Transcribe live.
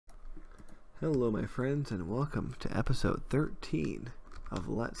Hello my friends, and welcome to episode 13 of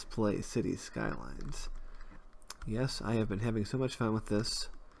Let's Play Cities Skylines. Yes, I have been having so much fun with this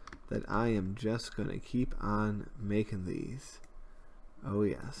that I am just going to keep on making these. Oh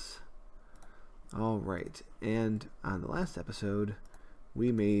yes. Alright, and on the last episode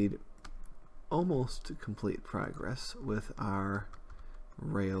we made almost complete progress with our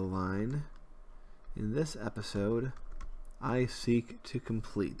rail line. In this episode I seek to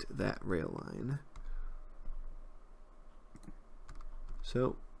complete that rail line.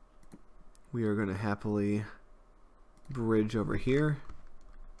 So we are going to happily bridge over here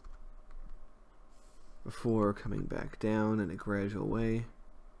before coming back down in a gradual way.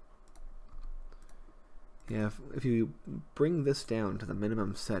 Yeah, if you bring this down to the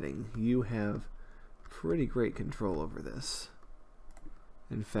minimum setting, you have pretty great control over this.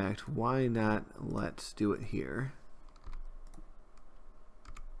 In fact, why not let's do it here.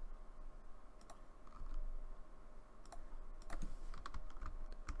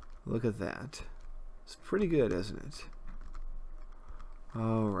 Look at that. It's pretty good, isn't it?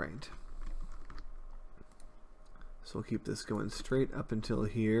 Alright. So we'll keep this going straight up until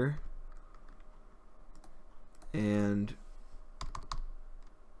here. And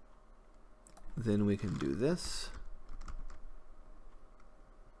then we can do this.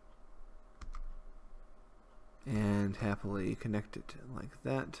 And happily connect it like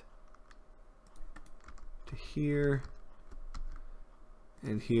that to here.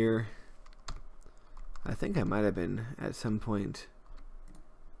 And here, I think I might have been at some point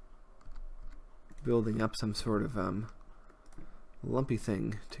building up some sort of lumpy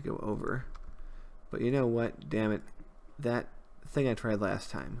thing to go over. But you know what? Damn it. That thing I tried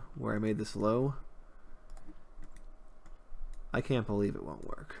last time, where I made this low, I can't believe it won't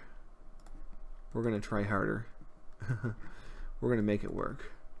work. We're going to try harder. We're going to make it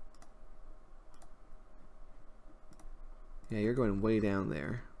work. Yeah, you're going way down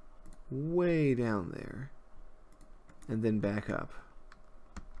there. Way down there. And then back up.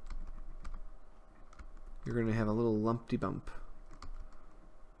 You're going to have a little lumpty bump.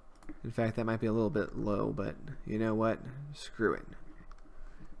 In fact, that might be a little bit low, but you know what? Screw it.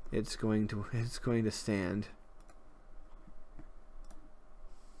 It's going to stand.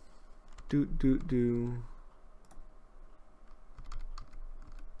 Doot doot doo.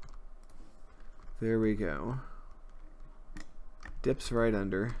 There we go. Dips right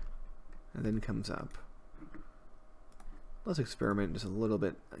under and then comes up. Let's experiment just a little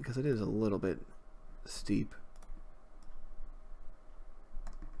bit, because it is a little bit steep.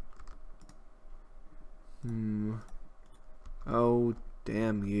 Oh,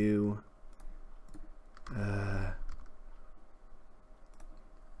 damn you.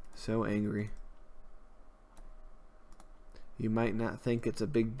 So angry. You might not think it's a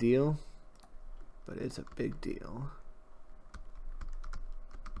big deal, but it's a big deal.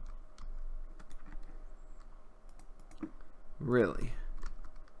 Really?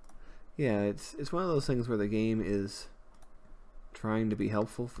 Yeah, it's one of those things where the game is trying to be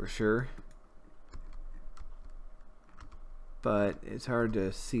helpful for sure, but it's hard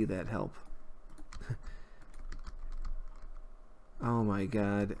to see that help. Oh my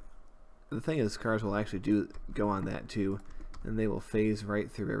god. The thing is, cars will actually go on that too, and they will phase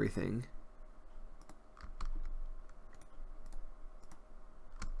right through everything.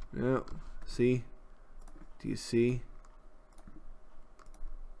 Oh, see? Do you see?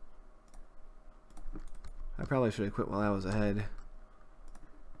 I probably should have quit while I was ahead.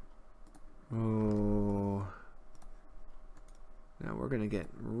 Oh. Now we're going to get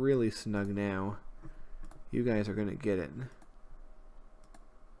really snug now. You guys are going to get it.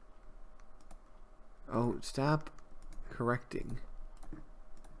 Oh, stop correcting.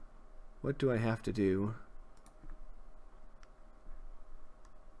 What do I have to do?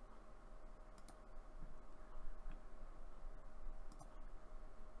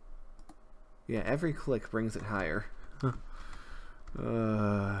 Yeah, every click brings it higher.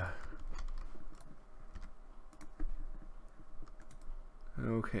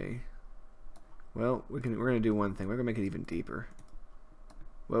 Okay. Well, we're gonna do one thing. We're gonna make it even deeper.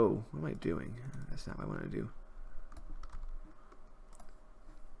 Whoa, what am I doing? That's not what I want to do.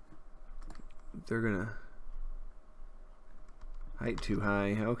 They're gonna height too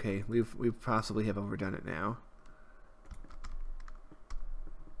high. Okay, we possibly have overdone it now.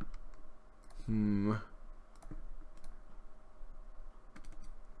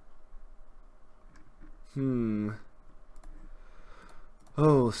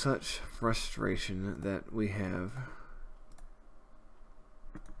 Oh, such frustration that we have.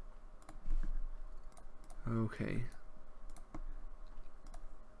 Okay.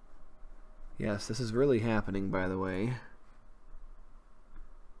 Yes, this is really happening, by the way.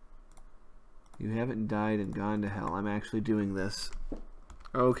 You haven't died and gone to hell. I'm actually doing this.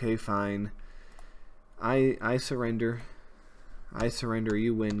 Okay, fine. I surrender. I surrender.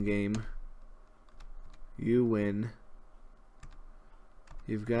 You win, game. You win.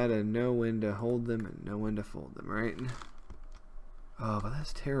 You've got to know when to hold them and know when to fold them, right? Oh, but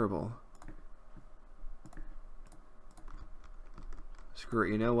that's terrible. Screw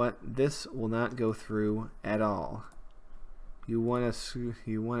it. You know what? This will not go through at all. You wanna screw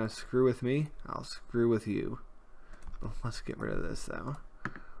with me? I'll screw with you. Well, let's get rid of this though.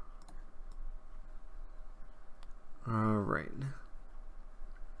 Alright.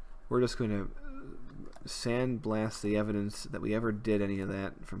 We're just going to sandblast the evidence that we ever did any of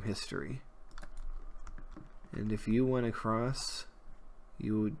that from history. And if you want to cross,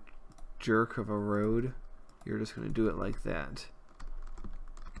 you jerk of a road, you're just going to do it like that.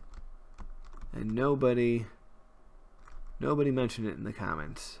 And nobody mentioned it in the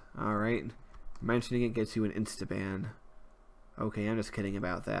comments. Alright? Mentioning it gets you an insta-ban. Okay, I'm just kidding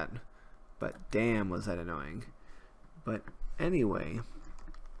about that. But damn, was that annoying. But anyway,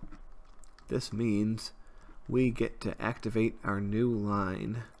 this means we get to activate our new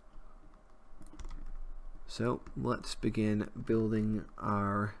line. So let's begin building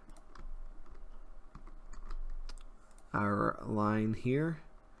our line here.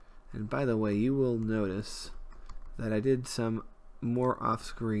 And by the way, you will notice that I did some more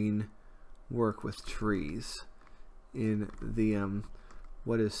off-screen work with trees in the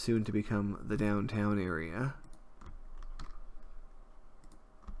what is soon to become the downtown area.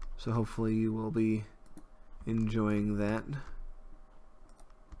 So hopefully you will be enjoying that.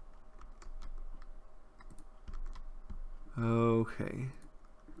 Okay.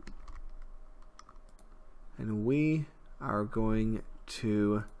 And we are going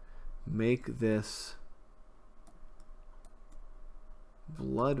to make this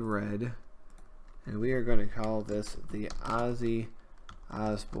blood red, and we are going to call this the Ozzy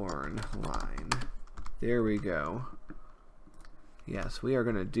Osbourne line. There we go. Yes, we are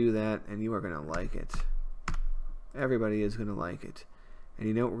going to do that, and you are going to like it. Everybody is going to like it. And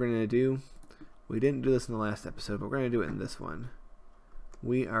you know what we're going to do? We didn't do this in the last episode, but we're going to do it in this one.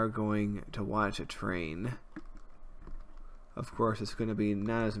 We are going to watch a train. Of course, it's going to be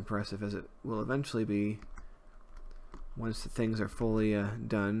not as impressive as it will eventually be once the things are fully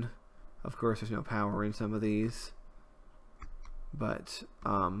done. Of course, there's no power in some of these, but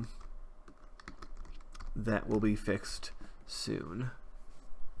that will be fixed soon.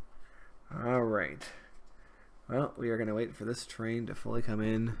 Alright. Well, we are going to wait for this train to fully come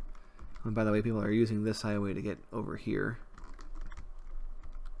in. And by the way, people are using this highway to get over here.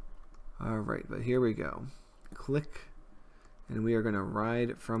 Alright, but here we go. Click. And we are going to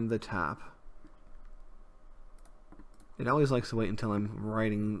ride from the top. It always likes to wait until I'm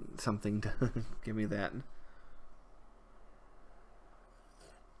writing something to give me that.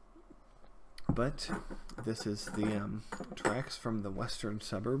 But this is the tracks from the western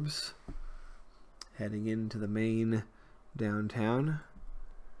suburbs heading into the main downtown,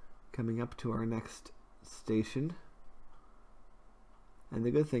 coming up to our next station. And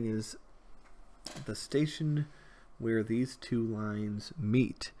the good thing is the station where these two lines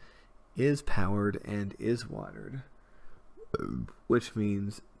meet is powered and is watered, which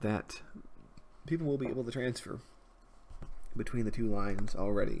means that people will be able to transfer between the two lines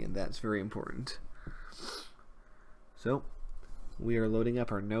already, and that's very important. So we are loading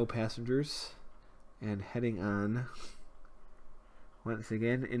up our no passengers and heading on once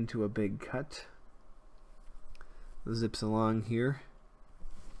again into a big cut. Zips along here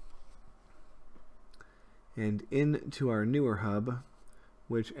and into our newer hub,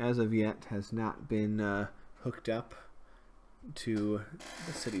 which as of yet has not been hooked up to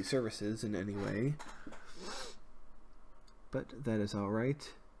the city services in any way, but that is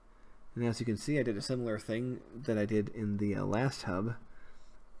alright. And as you can see, I did a similar thing that I did in the last hub,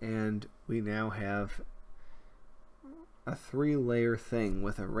 and we now have a 3-layer thing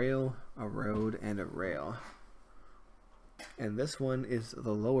with a rail, a road, and a rail. And this one is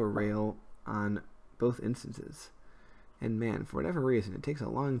the lower rail on both instances. And man, for whatever reason, it takes a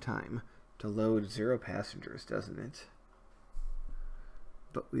long time to load 0 passengers, doesn't it?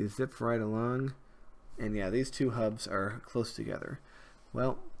 But we zip right along, and yeah, these two hubs are close together.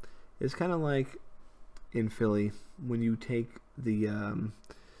 Well, it's kind of like in Philly when you take the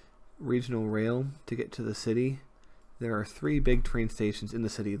regional rail to get to the city. There are 3 big train stations in the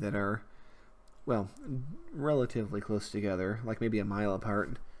city that are, well, relatively close together, like maybe a mile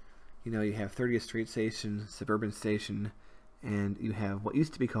apart. You know, you have 30th Street Station, Suburban Station, and you have what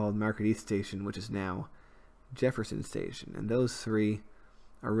used to be called Market East Station, which is now Jefferson Station, and those three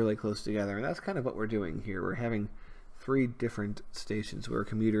are really close together, and that's kind of what we're doing here. We're having three different stations where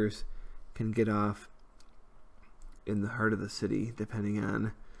commuters can get off in the heart of the city, depending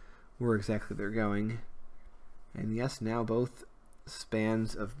on where exactly they're going. And yes, now both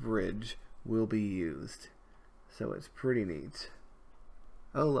spans of bridge will be used, so it's pretty neat.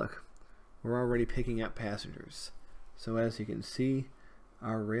 Oh look, we're already picking up passengers. So as you can see,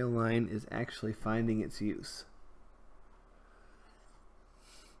 our rail line is actually finding its use.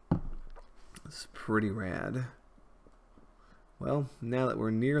 It's pretty rad. Well, now that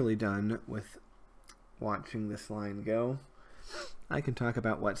we're nearly done with watching this line go, I can talk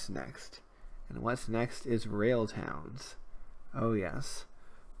about what's next. And what's next is rail towns. Oh yes.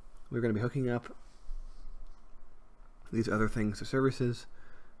 We're going to be hooking up these other things to services.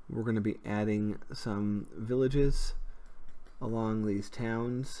 We're going to be adding some villages along these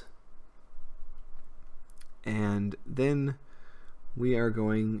towns. And then we are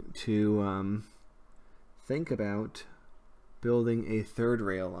going to think about building a third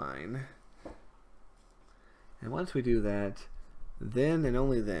rail line. And once we do that, then and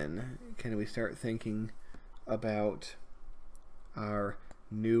only then can we start thinking about our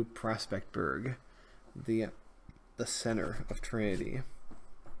new Prospectburg, the center of Trinity,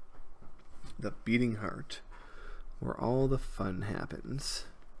 the beating heart, where all the fun happens.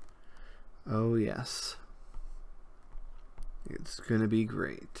 Oh yes. It's gonna be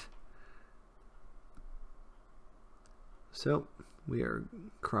great. So, we are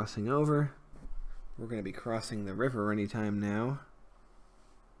crossing over. We're going to be crossing the river anytime now.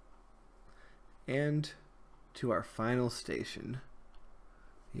 And to our final station.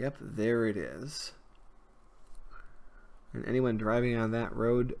 Yep, there it is. And anyone driving on that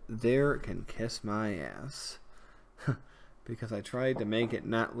road there can kiss my ass. Because I tried to make it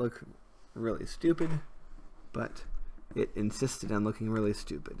not look really stupid, but it insisted on looking really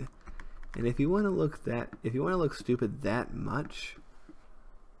stupid. And if you want to look stupid that much,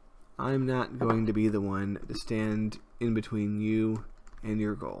 I'm not going to be the one to stand in between you and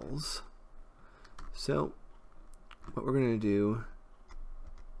your goals. So, what we're going to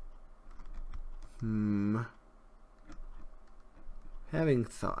do, having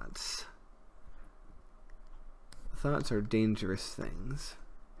thoughts. Thoughts are dangerous things,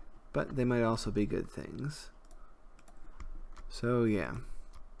 but they might also be good things. So yeah.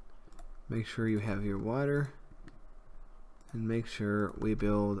 Make sure you have your water, and make sure we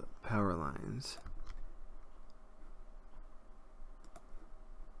build power lines.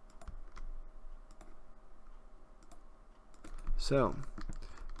 So,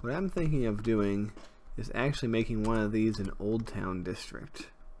 what I'm thinking of doing is actually making one of these an Old Town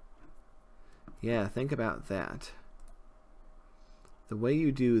district. Yeah, think about that. The way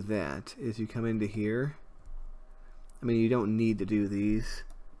you do that is you come into here. I mean, you don't need to do these,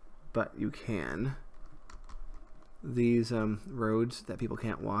 but you can. These roads that people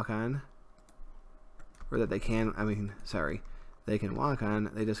can't walk on, or that they can, they can walk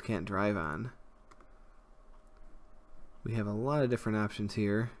on, they just can't drive on. We have a lot of different options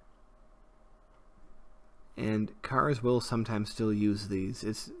here, and cars will sometimes still use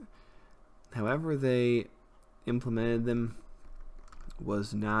these. However they implemented them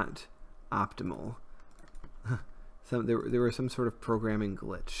was not optimal. There was some sort of programming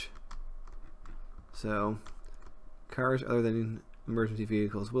glitch. So, cars other than emergency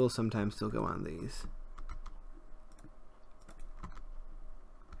vehicles will sometimes still go on these.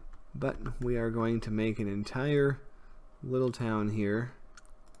 But we are going to make an entire little town here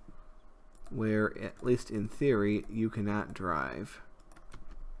where, at least in theory, you cannot drive.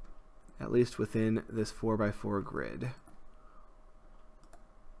 At least within this 4x4 grid.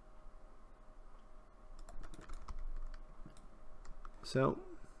 So,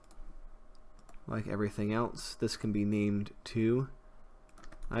 like everything else, this can be named too.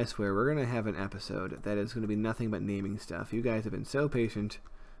 I swear, we're going to have an episode that is going to be nothing but naming stuff. You guys have been so patient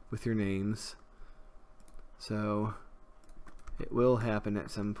with your names. So, it will happen at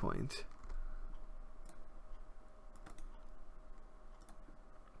some point.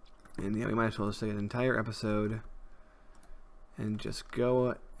 And yeah, we might as well just take an entire episode and just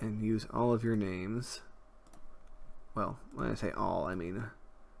go and use all of your names. Well, when I say all, I mean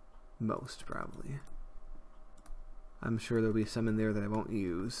most, probably. I'm sure there'll be some in there that I won't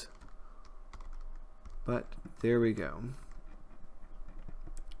use. But there we go.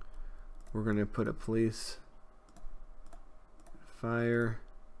 We're going to put a police, fire,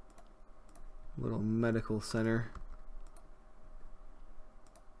 little medical center.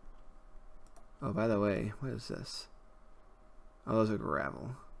 Oh, by the way, what is this? Oh, those are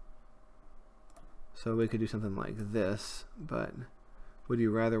gravel. So we could do something like this, but would you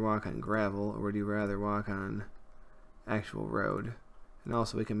rather walk on gravel or would you rather walk on actual road? And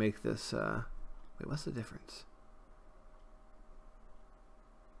also we can make this, wait, what's the difference?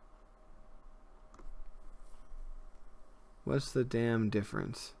 What's the damn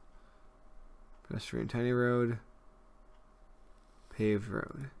difference? Pedestrian tiny road, paved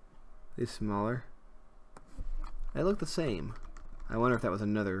road. These smaller. They look the same. I wonder if that was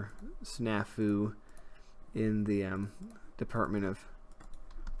another snafu in the Department of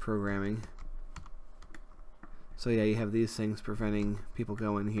Programming. So yeah, you have these things preventing people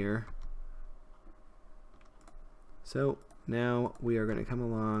going here. So now we are going to come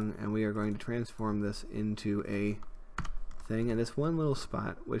along and we are going to transform this into a thing. And this one little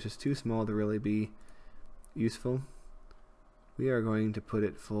spot, which is too small to really be useful, we are going to put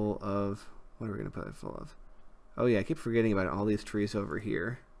it full of, what are we going to put it full of? Oh yeah, I keep forgetting about all these trees over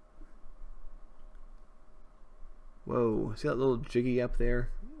here. Whoa, see that little jiggy up there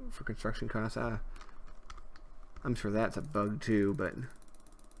for construction costs? I'm sure that's a bug too, but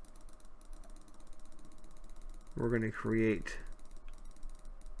we're going to create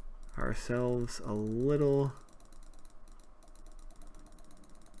ourselves a little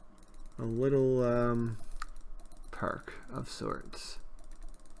park of sorts.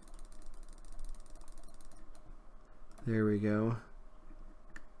 There we go.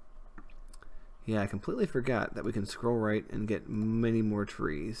 Yeah, I completely forgot that we can scroll right and get many more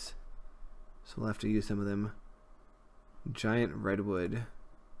trees. So we'll have to use some of them. Giant redwood.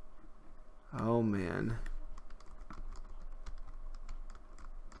 Oh man.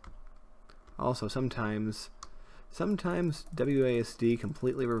 Also, sometimes WASD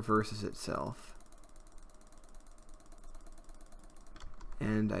completely reverses itself.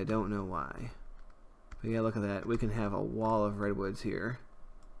 And I don't know why. But yeah, look at that. We can have a wall of redwoods here.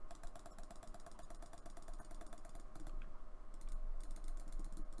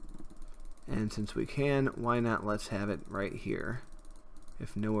 And since we can, why not let's have it right here,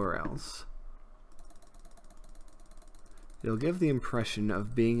 if nowhere else. It'll give the impression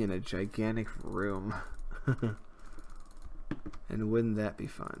of being in a gigantic room. And wouldn't that be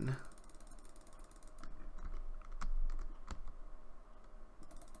fun?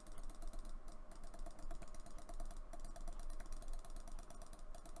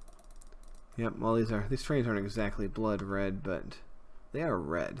 Yep, well these trains aren't exactly blood red, but they are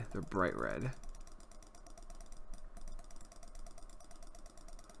red. They're bright red.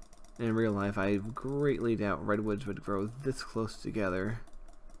 In real life, I greatly doubt redwoods would grow this close together.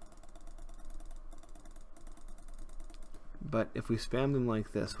 But if we spam them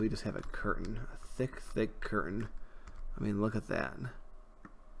like this, we just have a curtain. A thick, thick curtain. I mean, look at that.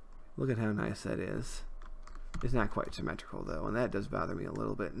 Look at how nice that is. It's not quite symmetrical, though, and that does bother me a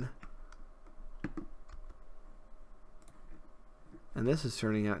little bit. And this is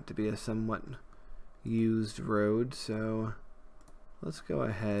turning out to be a somewhat used road, so let's go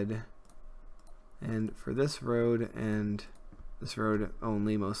ahead and for this road and this road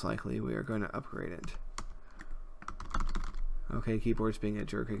only, most likely, we are going to upgrade it. Okay, keyboard's being a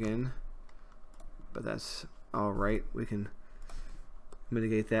jerk again, but that's alright. We can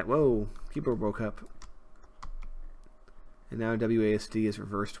mitigate that. Whoa, keyboard broke up. And now WASD is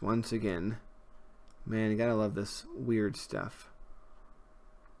reversed once again. Man, you gotta love this weird stuff.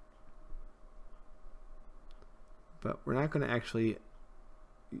 But we're not going to actually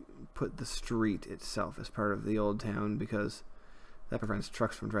put the street itself as part of the old town because that prevents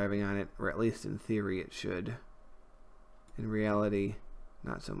trucks from driving on it, or at least in theory it should. In reality,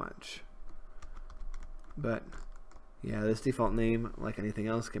 not so much. But yeah, this default name, like anything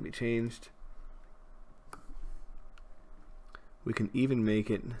else, can be changed. We can even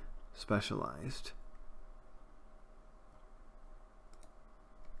make it specialized.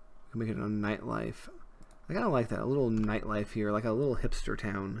 We can make it on nightlife. I kind of like that, a little nightlife here, like a little hipster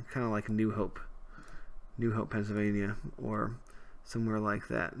town, kind of like New Hope, Pennsylvania, or somewhere like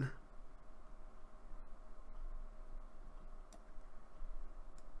that.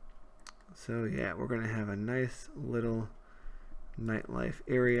 So yeah, we're going to have a nice little nightlife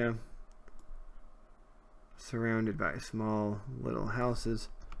area surrounded by small little houses.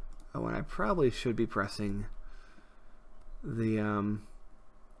 Oh, and I probably should be pressing the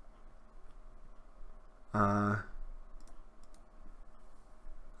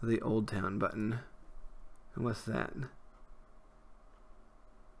Old Town button. And what's that?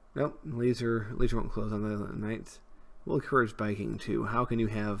 Nope, leisure won't close on the nights. We'll encourage biking too. How can you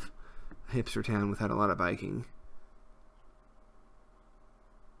have a hipster town without a lot of biking?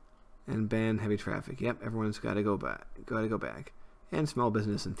 And ban heavy traffic. Yep, everyone's got to go back. and small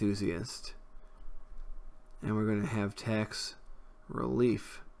business enthusiast. And we're going to have tax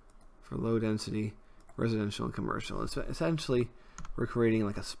relief for low density residential and commercial. It's essentially, we're creating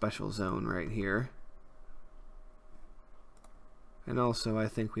like a special zone right here. And also, I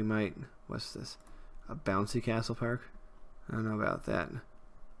think we might, what's this? A bouncy castle park? I don't know about that.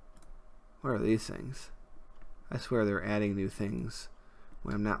 What are these things? I swear they're adding new things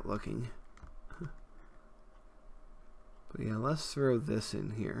when I'm not looking. But yeah, let's throw this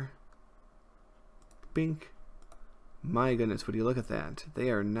in here. Bink. My goodness, would you look at that? They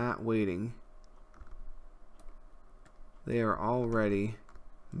are not waiting. They are already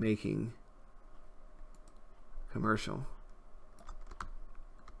making commercial.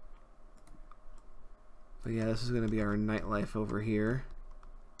 But yeah, this is going to be our nightlife over here.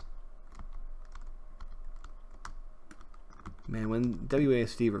 Man, when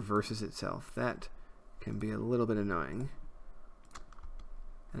WASD reverses itself, that can be a little bit annoying.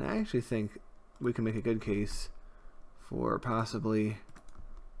 And I actually think we can make a good case for possibly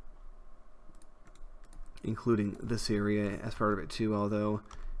including this area as part of it too, although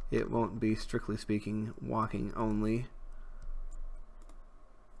it won't be, strictly speaking, walking only.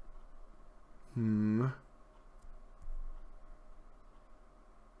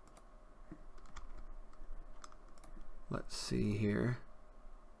 Let's see here.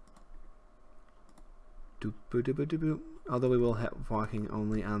 Although we will have walking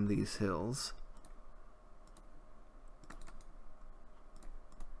only on these hills.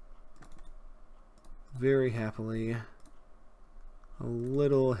 Very happily, a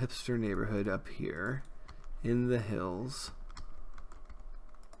little hipster neighborhood up here in the hills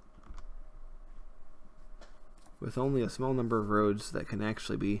with only a small number of roads that can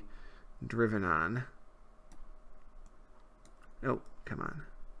actually be driven on. Oh, come on.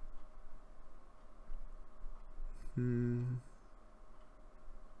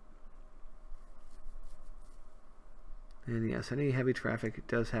 And yes, any heavy traffic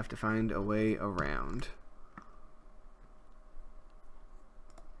does have to find a way around.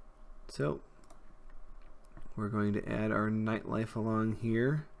 So, we're going to add our nightlife along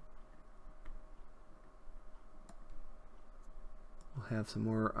here. We'll have some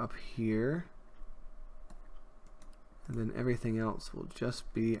more up here. And then everything else will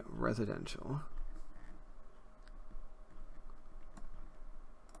just be residential.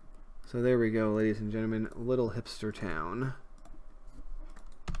 So there we go, ladies and gentlemen, little hipster town.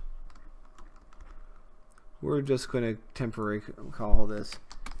 We're just going to temporarily call this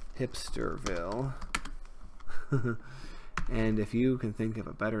Hipsterville. And if you can think of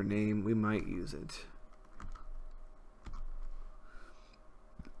a better name, we might use it.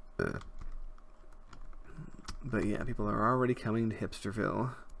 But yeah, people are already coming to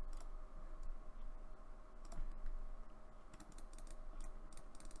Hipsterville.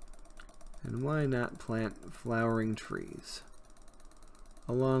 And why not plant flowering trees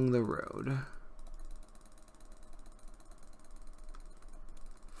along the road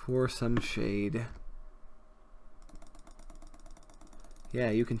for some shade?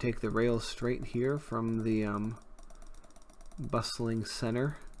 Yeah, you can take the rails straight here from the bustling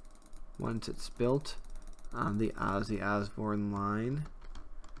center once it's built on the Ozzy Osbourne line,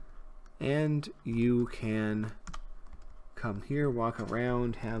 and you can come here, walk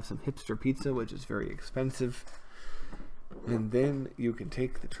around, have some hipster pizza, which is very expensive, and then you can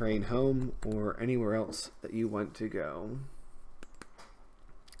take the train home or anywhere else that you want to go.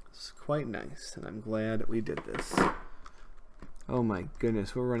 It's quite nice, and I'm glad we did this. Oh my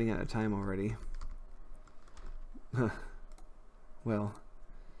goodness, we're running out of time already. Well,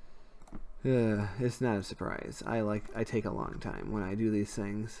 it's not a surprise. I take a long time when I do these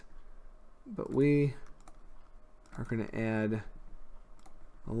things, but we are going to add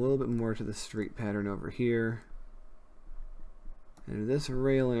a little bit more to the street pattern over here. And this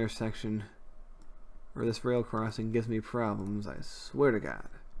rail intersection, or this rail crossing, gives me problems, I swear to God.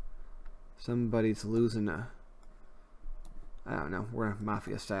 Somebody's losing a, I don't know, we're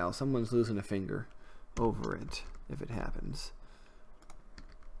mafia style. Someone's losing a finger over it, if it happens.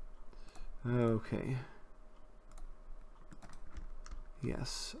 Okay.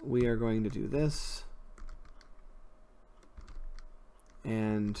 Yes, we are going to do this.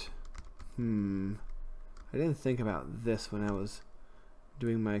 And, I didn't think about this when I was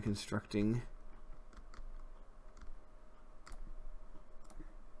doing my constructing.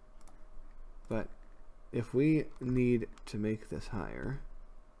 But if we need to make this higher,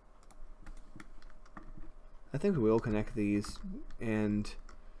 I think we will connect these and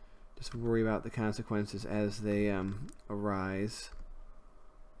just worry about the consequences as they arise.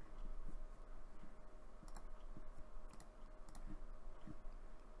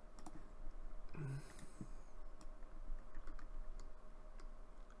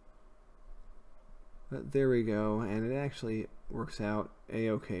 But there we go, and it actually works out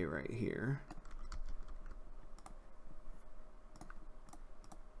a-okay right here.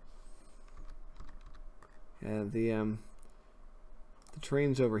 And the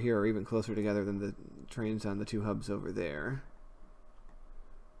trains over here are even closer together than the trains on the two hubs over there.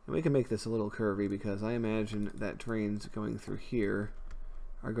 And we can make this a little curvy because I imagine that trains going through here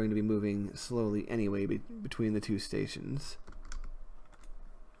are going to be moving slowly anyway between the two stations.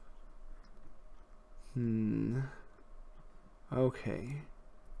 Okay.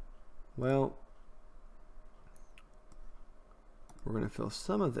 Well, we're going to fill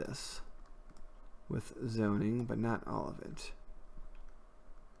some of this with zoning, but not all of it.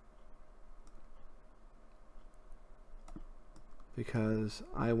 Because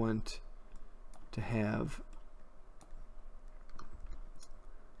I want to have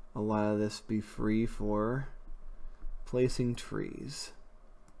a lot of this be free for placing trees.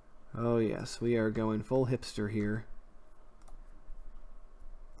 Oh yes, we are going full hipster here.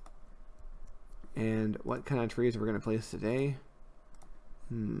 And what kind of trees are we going to place today?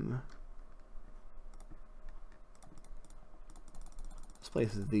 Let's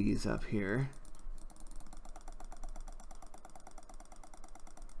place these up here.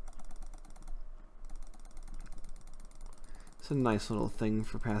 It's a nice little thing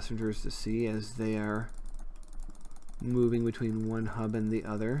for passengers to see as they are moving between one hub and the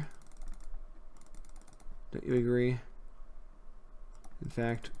other. Don't you agree? In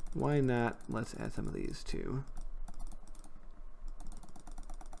fact, why not? Let's add some of these too.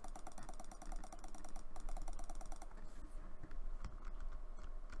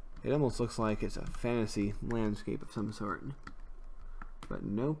 It almost looks like it's a fantasy landscape of some sort. But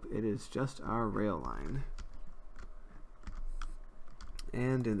nope, it is just our rail line.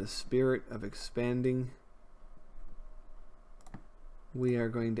 And in the spirit of expanding, we are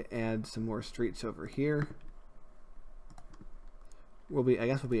going to add some more streets over here. I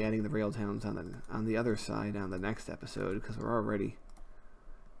guess we'll be adding the rail towns on the other side on the next episode, because we're already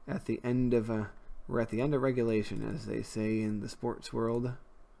at the end of regulation, as they say in the sports world.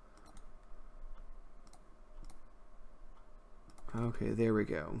 Okay, there we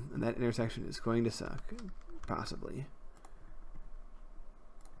go. And that intersection is going to suck, possibly.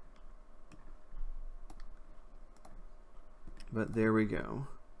 But there we go.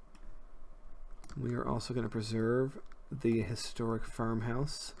 We are also going to preserve the historic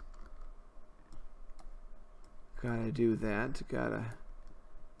farmhouse. Gotta do that. Gotta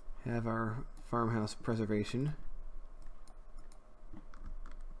have our farmhouse preservation.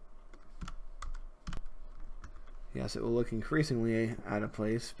 Yes, it will look increasingly out of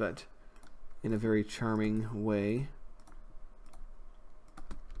place, but in a very charming way.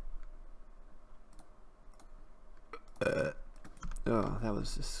 Oh, that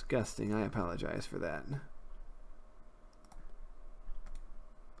was disgusting. I apologize for that.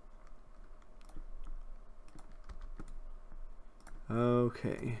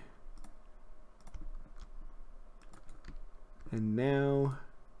 Okay. And now...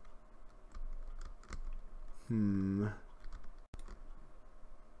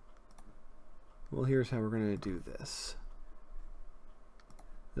 Well, here's how we're going to do this.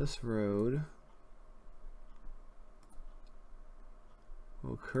 This road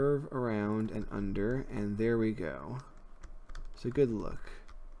will curve around and under, and there we go. It's a good look.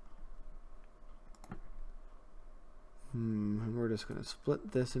 And we're just going to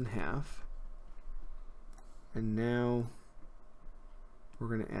split this in half. And now we're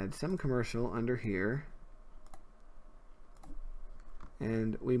going to add some commercial under here.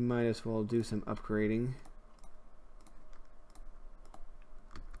 And we might as well do some upgrading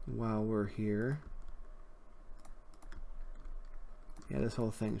while we're here. Yeah, this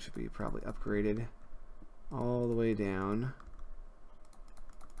whole thing should be probably upgraded all the way down.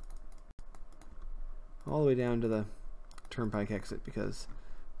 All the way down to the turnpike exit, because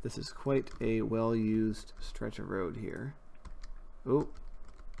this is quite a well-used stretch of road here. Oh,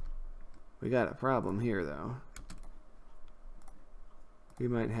 we got a problem here though. We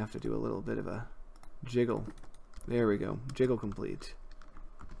might have to do a little bit of a jiggle. There we go, jiggle complete.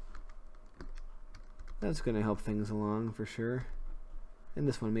 That's going to help things along for sure. And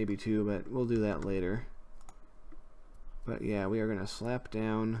this one maybe too, but we'll do that later. But yeah, we are going to slap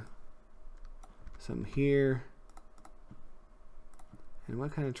down some here. And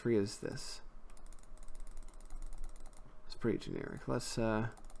what kind of tree is this? It's pretty generic. Let's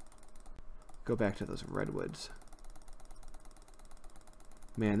go back to those redwoods.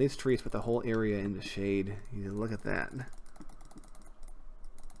 Man, these trees put the whole area into shade. You look at that.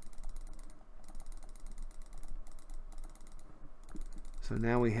 So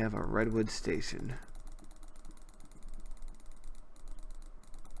now we have a redwood station.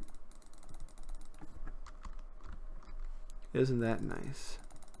 Isn't that nice?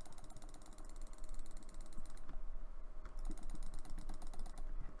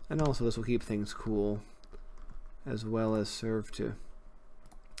 And also this will keep things cool, as well as serve to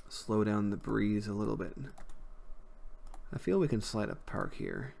slow down the breeze a little bit. I feel we can slide a park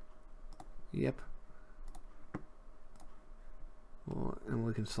here. Yep. Well, and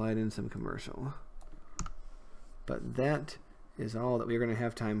we can slide in some commercial. But that is all that we're going to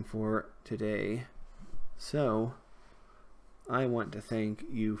have time for today. So, I want to thank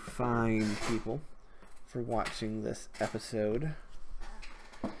you fine people for watching this episode.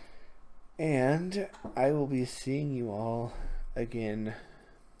 And I will be seeing you all again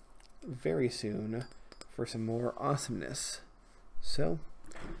very soon for some more awesomeness. So,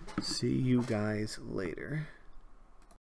 see you guys later.